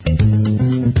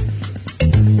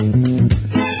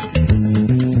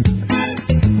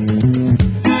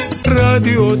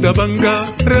راديو دبنقا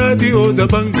راديو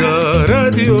دبنقا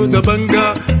راديو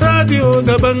دبنقا راديو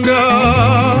دبنقا.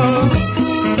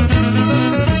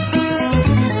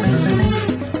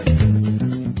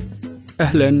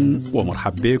 أهلا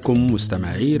ومرحبا بكم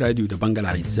مستمعي راديو دبنقا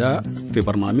الأعزاء في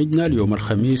برنامجنا اليوم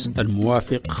الخميس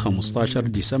الموافق 15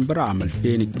 ديسمبر عام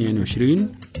 2022.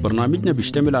 برنامجنا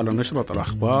بيشتمل على نشرة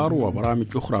الاخبار وبرامج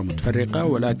أخرى متفرقة،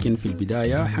 ولكن في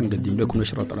البداية حنقدم لكم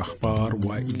نشرة الاخبار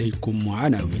وإليكم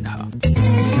عناوينها.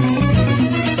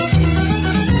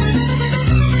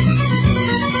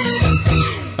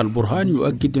 البرهان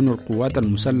يؤكد أن القوات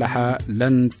المسلحة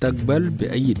لن تقبل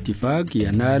بأي اتفاق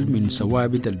ينال من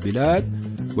ثوابت البلاد،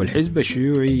 والحزب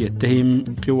الشيوعي يتهم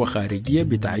قوى خارجية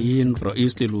بتعيين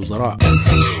رئيس للوزراء.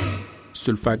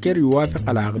 السلفاكير يوافق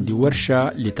على عقد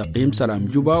ورشة لتقييم سلام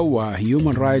جوبا،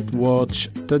 وهيومن رايت ووتش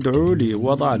تدعو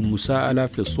لوضع المساءلة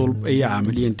في صلب أي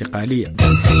عملية انتقالية.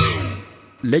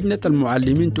 لجنة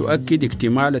المعلمين تؤكد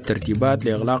اكتمال الترتيبات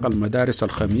لإغلاق المدارس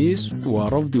الخميس،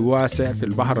 ورفض واسع في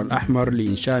البحر الأحمر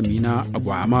لإنشاء ميناء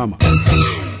أبو عمامة.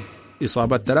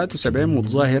 إصابة 73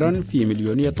 متظاهرا في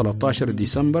مليونية 13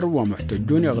 ديسمبر،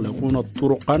 ومحتجون يغلقون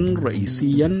طرقا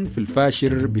رئيسيا في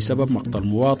الفاشر بسبب مقتل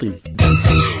مواطن.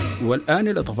 والآن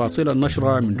إلى تفاصيل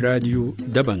النشرة من راديو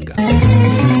دبنقا.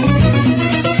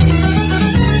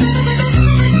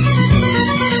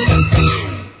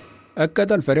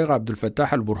 أكد الفريق عبد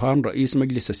الفتاح البرهان رئيس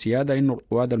مجلس السيادة أن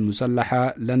القوات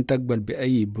المسلحة لن تقبل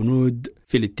بأي بنود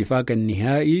في الاتفاق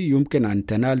النهائي يمكن أن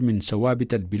تنال من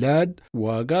ثوابت البلاد،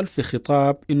 وقال في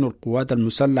خطاب أن القوات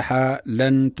المسلحة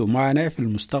لن تمانع في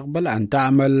المستقبل أن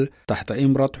تعمل تحت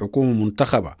إمرة حكومة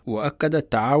منتخبة، وأكد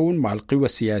التعاون مع القوى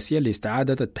السياسية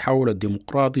لاستعادة التحول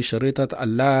الديمقراطي شريطة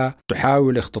ألا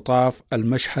تحاول اختطاف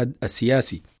المشهد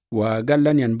السياسي. وقال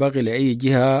لن ينبغي لأي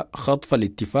جهة خطف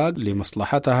الاتفاق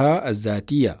لمصلحتها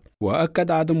الذاتية،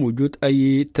 وأكد عدم وجود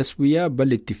أي تسوية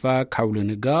بل اتفاق حول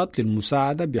نقاط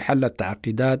للمساعدة بحل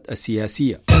التعقيدات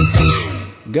السياسية.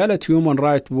 قالت هيومن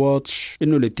رايت ووتش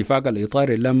إنه الاتفاق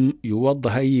الإطاري لم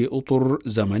يوضح أي أطر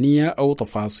زمنية أو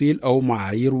تفاصيل أو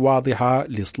معايير واضحة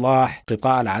لإصلاح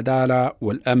قطاع العدالة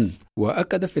والأمن.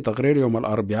 وأكد في تقرير يوم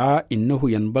الأربعاء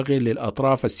إنه ينبغي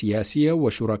للأطراف السياسية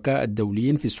وشركاء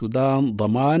الدوليين في السودان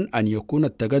ضمان أن يكون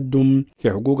التقدم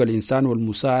في حقوق الإنسان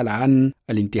والمساءلة عن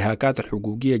الانتهاكات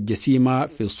الحقوقية الجسيمة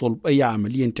في صلب أي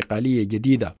عملية انتقالية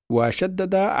جديدة،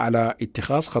 وشدد على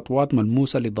اتخاذ خطوات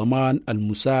ملموسة لضمان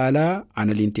المساءلة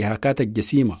عن الانتهاكات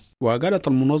الجسيمة. وقالت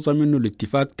المنظمة أن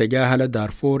الاتفاق تجاهل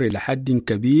دارفور إلى حد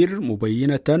كبير،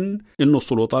 مبينة أن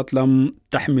السلطات لم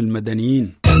تحمي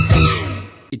المدنيين.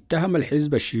 اتهم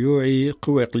الحزب الشيوعي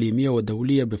قوى إقليمية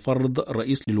ودولية بفرض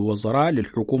رئيس للوزراء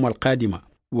للحكومة القادمة.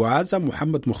 وعزم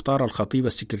محمد مختار الخطيب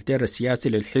السكرتير السياسي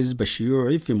للحزب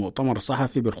الشيوعي في مؤتمر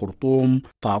صحفي بالخرطوم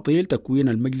تعطيل تكوين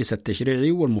المجلس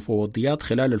التشريعي والمفوضيات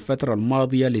خلال الفترة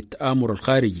الماضية للتآمر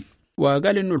الخارجي،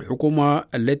 وقال إن الحكومة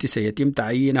التي سيتم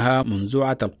تعيينها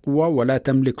منزوعة القوة ولا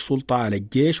تملك سلطة على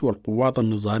الجيش والقوات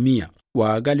النظامية.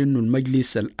 وقال إنه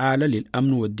المجلس الأعلى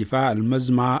للأمن والدفاع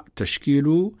المزمع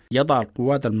تشكيله يضع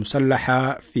القوات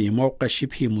المسلحة في موقع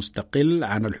شبه مستقل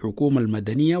عن الحكومة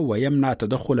المدنية ويمنع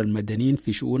تدخل المدنيين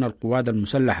في شؤون القوات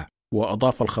المسلحة.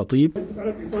 وأضاف الخطيب: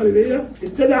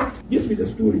 ابتدع جسم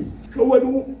دستوري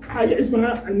كونوا حاجة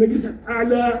اسمها المجلس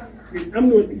الأعلى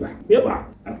للأمن والدفاع، يضع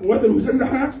القوات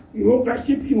المسلحة في موقع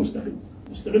شبه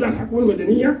مستقل عن الحكومة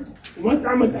المدنية وما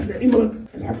تعمل تحت إمرة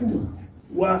الحكومة.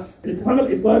 والاتفاق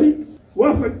الإطاري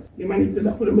وافق لمن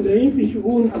التدخل المدنيين في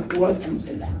شؤون القوات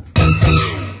المسلحة.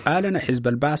 أعلن حزب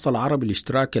البعث العربي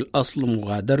الاشتراكي الأصل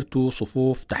مغادرته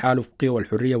صفوف تحالف قوى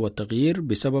الحرية والتغيير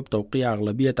بسبب توقيع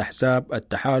أغلبية أحزاب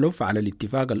التحالف على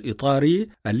الاتفاق الإطاري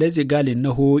الذي قال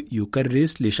إنه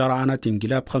يكرس لشرعنة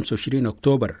انقلاب 25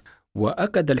 أكتوبر.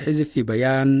 وأكد الحزب في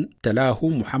بيان تلاه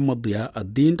محمد ضياء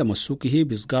الدين تمسكه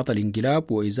بإسقاط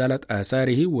الانقلاب وإزالة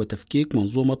آثاره وتفكيك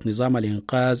منظومة نظام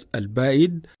الإنقاذ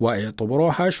البائد،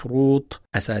 واعتبروها شروط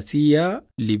أساسية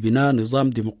لبناء نظام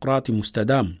ديمقراطي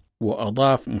مستدام.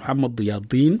 وأضاف محمد ضياء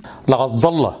الدين: لقد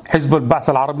ظل حزب البعث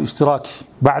العربي الاشتراكي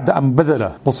بعد أن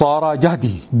بذل قصارى جهده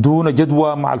دون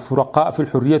جدوى مع الفرقاء في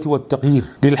الحرية والتغيير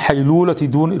للحيلولة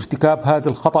دون ارتكاب هذا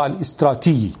الخطأ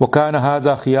الاستراتيجي، وكان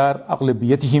هذا خيار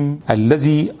أغلبيتهم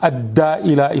الذي أدى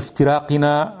إلى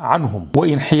افتراقنا عنهم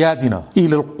وإنحيازنا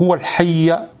إلى القوى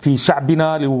الحية في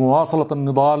شعبنا لمواصلة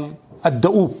النضال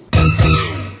الدؤوب.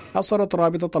 حصلت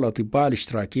رابطة الأطباء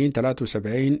الاشتراكيين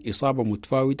 73 إصابة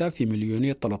متفاوتة في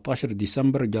مليونية 13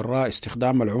 ديسمبر جراء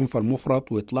استخدام العنف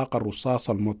المفرط وإطلاق الرصاص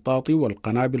المطاطي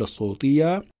والقنابل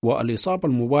الصوتية والإصابة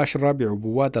المباشرة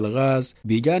بعبوات الغاز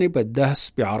بجانب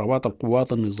الدهس بعربات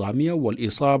القوات النظامية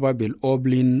والإصابة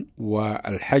بالأوبلين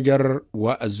والحجر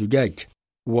والزجاج.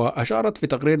 وأشارت في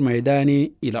تقرير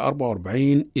ميداني إلى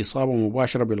 44 إصابة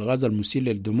مباشرة بالغاز المسيل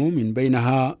للدموع، من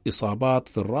بينها إصابات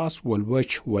في الرأس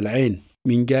والوجه والعين.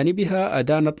 من جانبها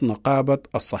أدانت نقابة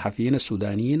الصحفيين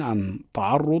السودانيين عن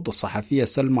تعرض الصحفية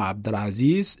سلمى عبد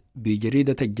العزيز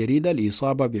بجريدة الجريدة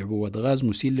لإصابة بعبوة غاز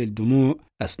مسيل للدموع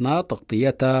أثناء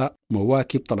تغطيتها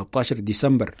مواكب 13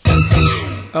 ديسمبر.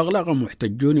 أغلق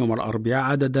محتجون يوم الأربعاء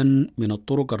عددا من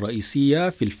الطرق الرئيسية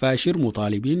في الفاشر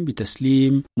مطالبين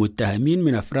بتسليم متهمين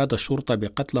من أفراد الشرطة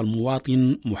بقتل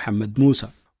المواطن محمد موسى.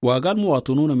 وقال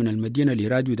مواطنون من المدينة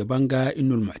لراديو دبنقا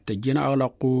إن المحتجين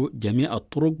أغلقوا جميع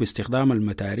الطرق باستخدام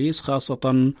المتاريس،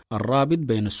 خاصة الرابط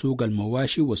بين السوق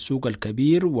المواشي والسوق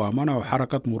الكبير، ومنعوا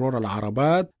حركة مرور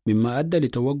العربات مما أدى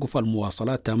لتوقف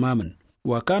المواصلات تماما.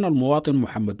 وكان المواطن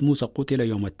محمد موسى قتل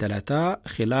يوم الثلاثاء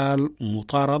خلال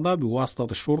مطاردة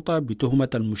بواسطة الشرطة بتهمة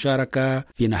المشاركة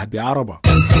في نهب عربة.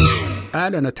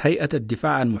 أعلنت هيئة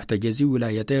الدفاع عن محتجزي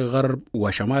ولايتي غرب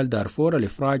وشمال دارفور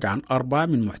الإفراج عن 4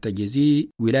 من محتجزي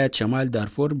ولاية شمال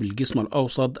دارفور بالقسم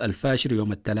الأوسط الفاشر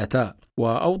يوم الثلاثاء.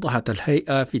 وأوضحت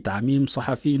الهيئة في تعميم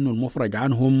صحفي أن المفرج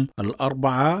عنهم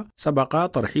 4 سبق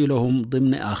ترحيلهم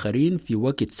ضمن آخرين في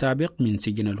وقت سابق من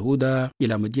سجن الهدى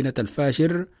إلى مدينة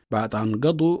الفاشر بعد أن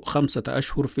قضوا 5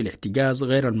 أشهر في الاحتجاز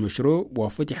غير المشروع،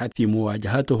 وفتحت في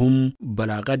مواجهتهم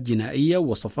بلاغات جنائية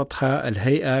وصفتها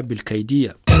الهيئة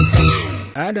بالكيدية.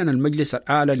 أعلن المجلس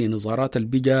الأعلى لنظارات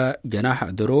البجا جناح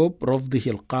دروب رفضه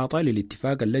القاطع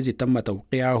للاتفاق الذي تم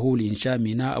توقيعه لإنشاء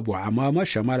ميناء أبو عمامة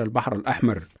شمال البحر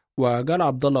الأحمر. وقال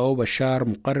عبد الله أبو بشار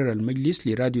مقرر المجلس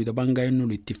لراديو دبنقا إنه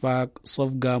الاتفاق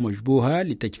صفقة مشبوهة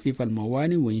لتجفيف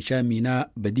الموانئ وإنشاء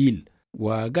ميناء بديل.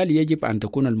 وقال يجب أن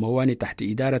تكون الموانئ تحت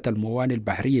إدارة الموانئ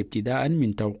البحرية ابتداء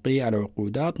من توقيع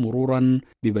العقودات مرورا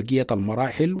ببقية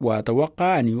المراحل،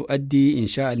 وأتوقع أن يؤدي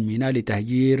إنشاء الميناء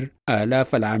لتهجير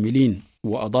آلاف العاملين.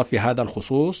 وأضاف في هذا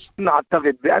الخصوص: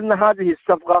 نعتقد بأن هذه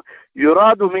الصفقة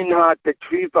يراد منها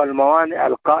تجفيف الموانئ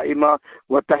القائمة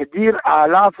وتهجير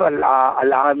آلاف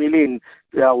العاملين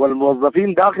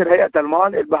والموظفين داخل هيئة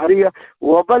الموانئ البحرية،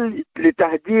 وبل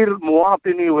لتهجير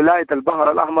مواطني ولاية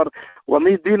البحر الأحمر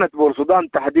ومدينة بورسودان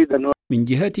تحديدا. من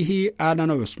جهته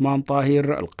أعلن عثمان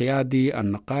طاهر القيادي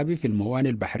النقابي في الموانئ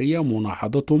البحرية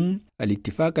مناهضتهم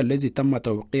الاتفاق الذي تم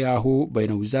توقيعه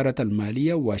بين وزارة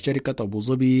المالية وشركة أبو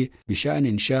ظبي بشأن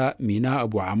إنشاء ميناء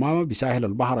أبو عمامة بساحل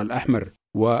البحر الأحمر.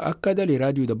 وأكد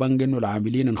لراديو دبنقا أن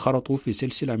العاملين انخرطوا في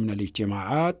سلسلة من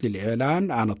الاجتماعات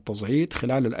للإعلان عن التصعيد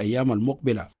خلال الأيام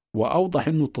المقبلة. وأوضح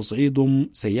أن تصعيدهم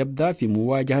سيبدأ في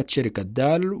مواجهة شركة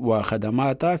دال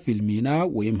وخدماتها في الميناء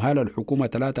وإمهال الحكومة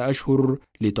 3 أشهر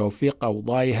لتوفيق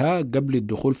أوضاعها قبل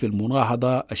الدخول في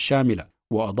المناهضة الشاملة.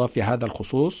 وأضاف في هذا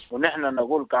الخصوص: ونحن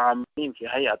نقول كعاملين في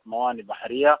هيئة موانئ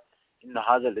بحرية إن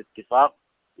هذا الاتفاق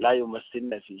لا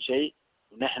يمثلنا في شيء،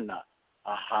 ونحن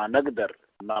هنقدر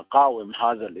نقاوم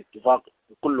هذا الاتفاق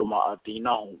بكل ما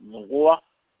آتيناه من قوة،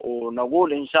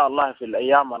 ونقول إن شاء الله في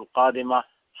الأيام القادمة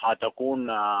هتكون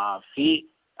في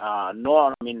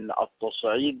نوع من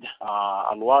التصعيد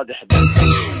الواضح.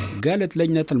 قالت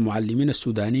لجنة المعلمين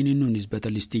السودانيين إنه نسبة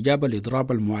الاستجابة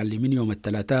لإضراب المعلمين يوم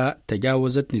الثلاثاء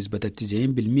تجاوزت نسبة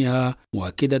 90%،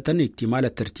 مؤكدة اكتمال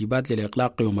الترتيبات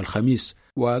للإغلاق يوم الخميس.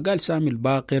 وقال سامي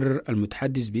الباقر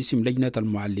المتحدث باسم لجنة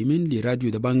المعلمين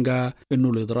لراديو دبنقا إنه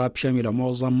الإضراب شمل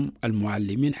معظم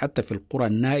المعلمين حتى في القرى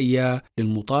النائية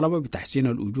للمطالبة بتحسين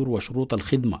الأجور وشروط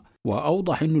الخدمة.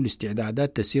 وأوضح إنه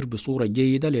الاستعدادات تسير بصورة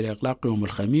جيدة للإغلاق يوم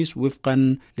الخميس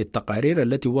وفقا للتقارير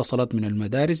التي وصلت من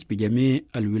المدارس بجميع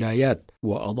الولايات.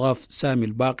 وأضاف سامي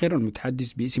الباقر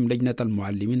المتحدث باسم لجنة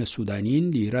المعلمين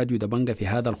السودانيين لراديو دبنقا في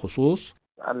هذا الخصوص: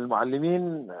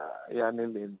 المعلمين يعني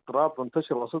الاضطراب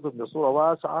منتشر وسطهم بصورة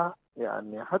واسعة،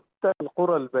 يعني حتى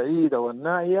القرى البعيدة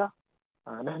والنائية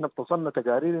نحن اتصلنا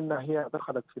تقارير انها هي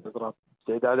دخلت في الاضراب.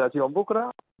 استعدادات يوم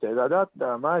بكره استعدادات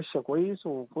ماشيه كويس،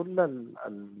 وكل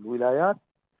الولايات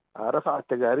رفعت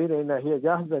تقارير انها هي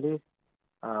جاهزه ل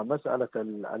مساله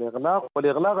الاغلاق،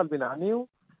 والاغلاق اللي بنعنيه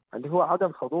اللي هو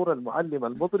عدم حضور المعلم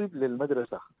المضرب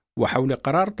للمدرسة. وحول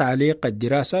قرار تعليق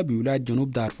الدراسة بولاية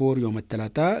جنوب دارفور يوم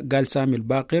الثلاثاء، قال سامي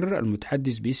الباقر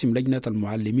المتحدث باسم لجنة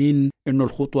المعلمين إنه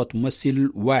الخطوة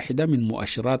تمثل واحدة من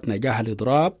مؤشرات نجاح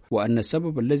الإضراب، وأن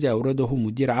السبب الذي أورده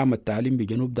مدير عام التعليم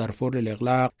بجنوب دارفور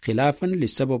للإغلاق خلافا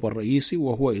للسبب الرئيسي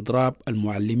وهو إضراب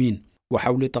المعلمين.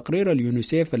 وحول تقرير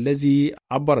اليونيسيف الذي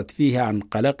عبرت فيه عن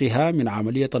قلقها من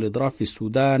عملية الإضراب في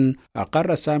السودان،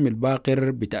 أقر سامي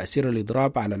الباقر بتأثير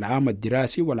الإضراب على العام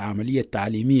الدراسي والعملية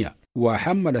التعليمية،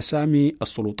 وحمل سامي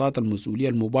السلطات المسؤولية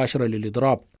المباشرة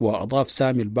للإضراب. وأضاف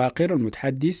سامي الباقر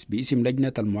المتحدث باسم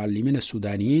لجنة المعلمين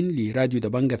السودانيين لراديو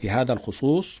دبنقا في هذا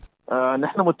الخصوص: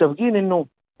 نحن متفقين إنه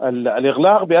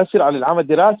الإغلاق بيأثر على العام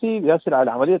الدراسي، بيأثر على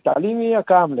العملية التعليمية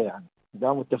كاملة يعني.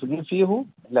 ده متفقين فيه،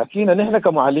 لكن نحن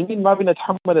كمعلمين ما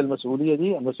بنتحمل المسؤولية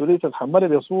دي. المسؤولية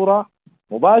تتحملها بصورة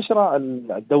مباشرة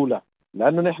الدولة،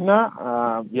 لأنه نحن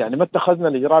يعني ما اتخذنا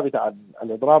الإجراء بتاع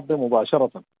الإضراب ده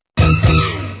مباشرة.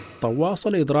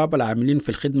 تواصل إضراب العاملين في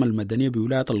الخدمة المدنية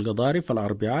بولاية القضارف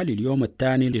الأربعاء لليوم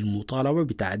الثاني للمطالبة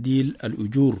بتعديل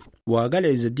الأجور. وقال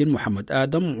عز الدين محمد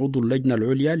آدم عضو اللجنة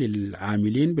العليا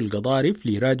للعاملين بالقضارف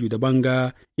لراديو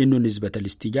دبنقا إنه نسبة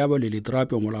الاستجابة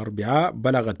للإضراب يوم الأربعاء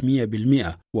بلغت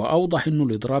 100%، وأوضح إنه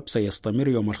الإضراب سيستمر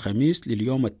يوم الخميس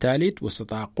لليوم الثالث،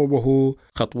 وستعقبه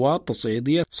خطوات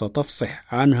تصعيدية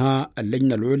ستفصح عنها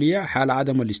اللجنة العليا حال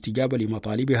عدم الاستجابة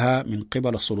لمطالبها من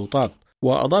قبل السلطات.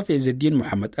 وأضاف عز الدين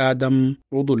محمد آدم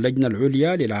عضو اللجنة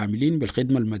العليا للعاملين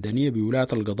بالخدمة المدنية بولاية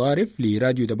القضارف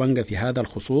لراديو دبنقا في هذا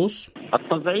الخصوص: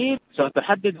 التصعيد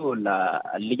ستحدد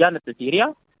اللجان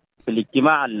التسييرية في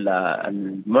الاجتماع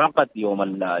المعقد يوم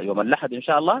الأحد إن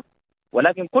شاء الله،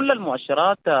 ولكن كل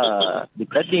المؤشرات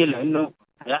بتؤدي لأنه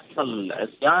يحصل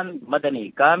عصيان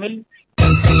مدني كامل.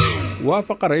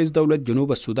 وافق رئيس دولة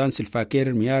جنوب السودان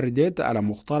سلفاكير ميارديت على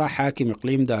مقترح حاكم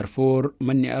إقليم دارفور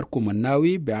مني أركو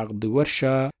مناوي بعقد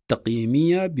ورشة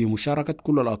تقييمية بمشاركة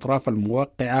كل الأطراف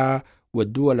الموقعة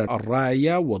والدول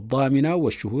الراعية والضامنة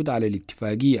والشهود على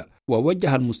الاتفاقية.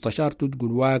 ووجه المستشار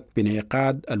تدقل واك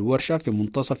بانعقاد الورشة في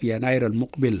منتصف يناير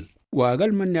المقبل.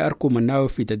 وقال مني أركو مناوي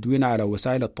في تدوين على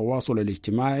وسائل التواصل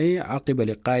الاجتماعي عقب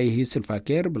لقائه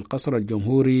سلفاكير بالقصر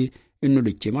الجمهوري إنه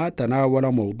الاجتماع تناول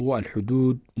موضوع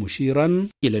الحدود، مشيرا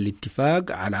إلى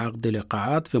الاتفاق على عقد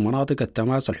لقاءات في مناطق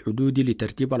التماس الحدودي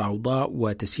لترتيب الأوضاع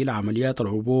وتسهيل عمليات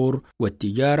العبور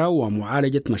والتجارة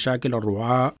ومعالجة مشاكل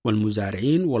الرعاة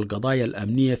والمزارعين والقضايا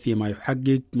الأمنية فيما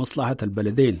يحقق مصلحة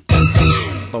البلدين.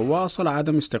 تواصل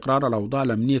عدم استقرار الأوضاع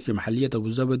الأمنية في محلية أبو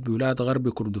زبد بولاية غرب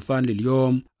كردفان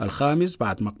لليوم الخامس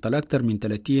بعد مقتل أكثر من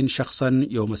 30 شخصا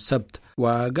يوم السبت.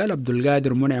 وقال عبد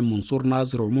القادر منعم منصور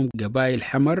ناظر عموم قبائل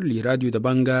حمر لراديو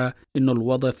دبنقا إن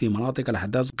الوضع في مناطق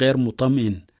الأحداث غير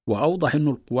مطمئن، وأوضح إن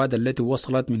القوات التي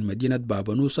وصلت من مدينة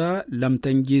بابنوسا لم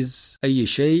تنجز أي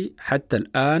شيء حتى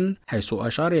الآن، حيث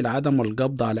أشار إلى عدم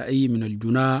القبض على أي من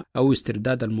الجناة أو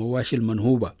استرداد المواشي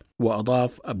المنهوبة.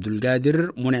 وأضاف عبد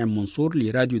القادر منعم منصور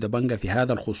لراديو دبنقا في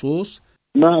هذا الخصوص: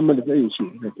 ما عملت أي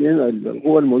شيء، لكن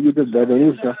القوى الموجودة في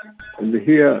بابنوسا اللي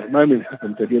هي ما من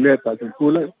حكم تجليات بتاعت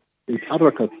الكولة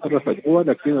اتحركت قوة،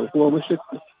 لكن القوة مشت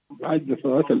بعد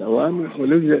صلاة الأوان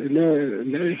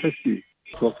ولا يحسي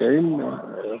واقعين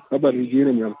خبر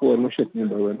يجينا من القوى المشت من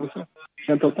بابنوسا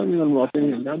عشان تطمن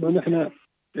المواطنين، لأنه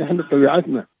نحن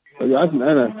طبيعتنا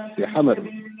أنا في حمر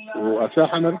وأسا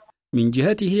حمر. من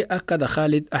جهته أكد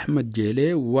خالد أحمد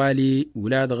جيلي والي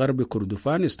ولاية غرب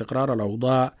كردفان استقرار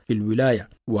الأوضاع في الولاية.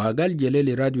 وقال جيلي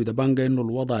لراديو دبنقا إنه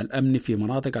الوضع الأمني في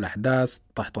مناطق الأحداث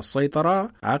تحت السيطرة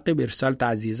عقب إرسال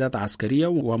تعزيزات عسكرية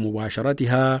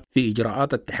ومباشرتها في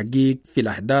إجراءات التحقيق في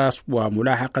الأحداث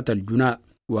وملاحقة الجناء.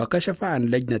 وكشف عن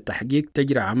لجنة تحقيق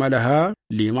تجري عملها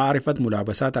لمعرفة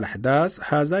ملابسات الأحداث،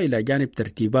 هذا إلى جانب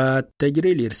ترتيبات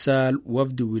تجري لإرسال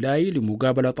وفد ولاي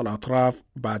لمقابلة الأطراف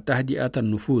بعد تهدئة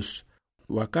النفوس.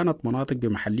 وكانت مناطق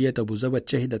بمحلية أبو زبد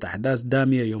شهدت أحداث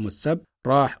دامية يوم السبت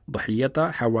راح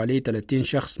ضحيتها حوالي 30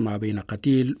 شخص ما بين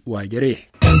قتيل وجريح.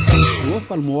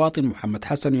 توفى المواطن محمد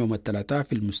حسن يوم الثلاثاء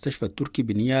في المستشفى التركي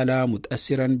بنيالا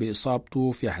متأثرا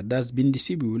بإصابته في أحداث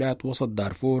بندسي بولاية وسط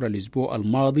دارفور الأسبوع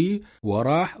الماضي،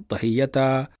 وراح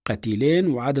ضحيتها قتيلين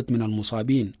وعدد من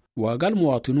المصابين. وقال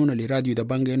مواطنون لراديو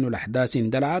دبنقا إنه الأحداث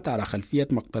اندلعت على خلفية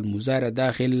مقتل مزارع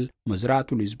داخل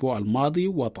مزرعته الأسبوع الماضي،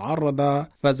 وتعرض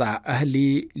فزع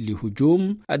أهلي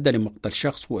لهجوم أدى لمقتل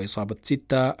شخص وإصابة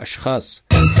 6 أشخاص.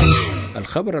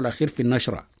 الخبر الأخير في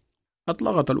النشرة: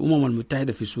 أطلقت الأمم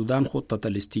المتحدة في السودان خطة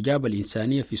الاستجابة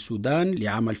الإنسانية في السودان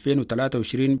لعام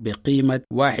 2023 بقيمة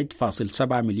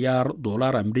 1.7 مليار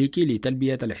دولار أمريكي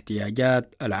لتلبية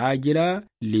الاحتياجات العاجلة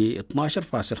ل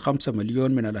 12.5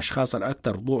 مليون من الأشخاص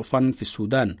الأكثر ضعفا في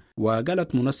السودان.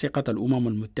 وقالت منسقة الأمم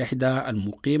المتحدة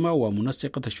المقيمة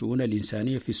ومنسقة الشؤون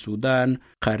الإنسانية في السودان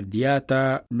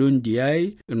خاردياتا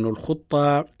لوندياي إن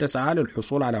الخطة تسعى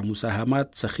للحصول على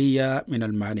مساهمات سخية من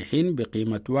المانحين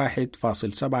بقيمة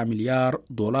 1.7 مليار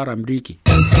دولار أمريكي.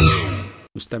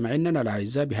 مستمعينا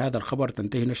الأعزاء، بهذا الخبر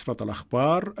تنتهي نشرة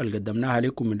الأخبار اللي قدمناها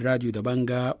لكم من راديو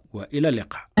دبنقا، وإلى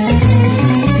اللقاء.